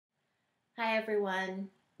Hi everyone.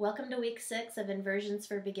 Welcome to week 6 of Inversions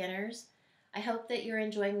for Beginners. I hope that you're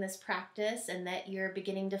enjoying this practice and that you're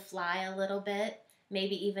beginning to fly a little bit,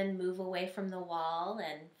 maybe even move away from the wall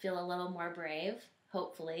and feel a little more brave,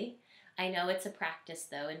 hopefully. I know it's a practice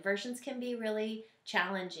though. Inversions can be really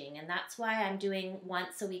challenging, and that's why I'm doing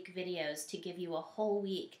once a week videos to give you a whole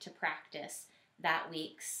week to practice that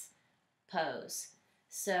week's pose.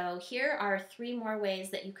 So here are 3 more ways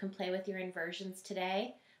that you can play with your inversions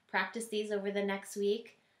today. Practice these over the next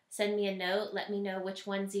week. Send me a note. Let me know which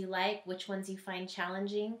ones you like, which ones you find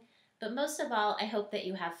challenging. But most of all, I hope that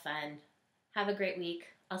you have fun. Have a great week.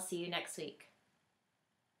 I'll see you next week.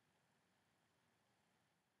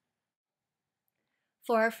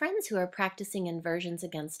 For our friends who are practicing inversions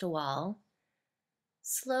against a wall,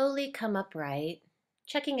 slowly come upright,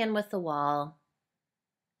 checking in with the wall.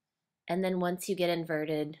 And then once you get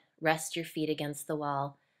inverted, rest your feet against the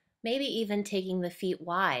wall. Maybe even taking the feet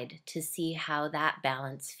wide to see how that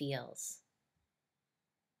balance feels.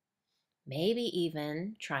 Maybe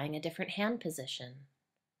even trying a different hand position.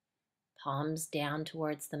 Palms down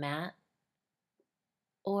towards the mat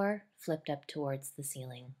or flipped up towards the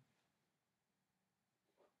ceiling.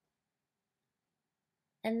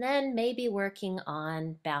 And then maybe working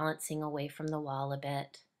on balancing away from the wall a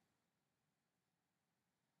bit.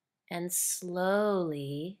 And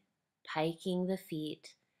slowly piking the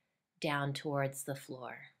feet down towards the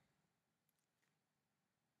floor.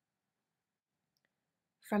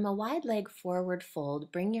 From a wide leg forward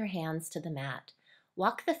fold, bring your hands to the mat.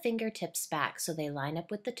 Walk the fingertips back so they line up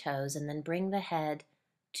with the toes, and then bring the head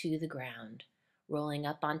to the ground, rolling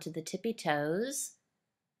up onto the tippy toes,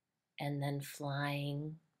 and then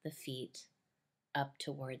flying the feet up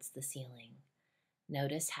towards the ceiling.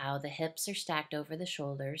 Notice how the hips are stacked over the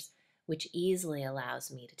shoulders, which easily allows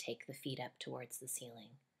me to take the feet up towards the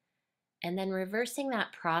ceiling. And then reversing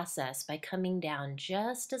that process by coming down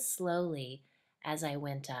just as slowly as I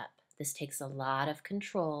went up. This takes a lot of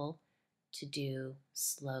control to do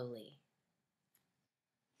slowly.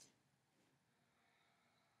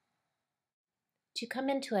 To come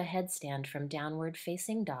into a headstand from downward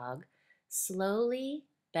facing dog, slowly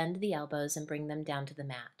bend the elbows and bring them down to the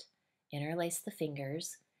mat. Interlace the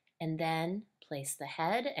fingers, and then place the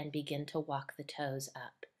head and begin to walk the toes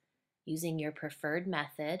up, using your preferred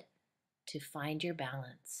method to find your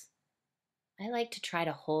balance. I like to try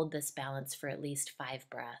to hold this balance for at least 5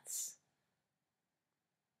 breaths.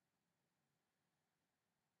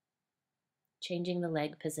 Changing the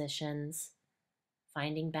leg positions,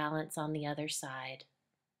 finding balance on the other side.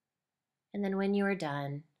 And then when you are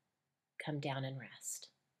done, come down and rest.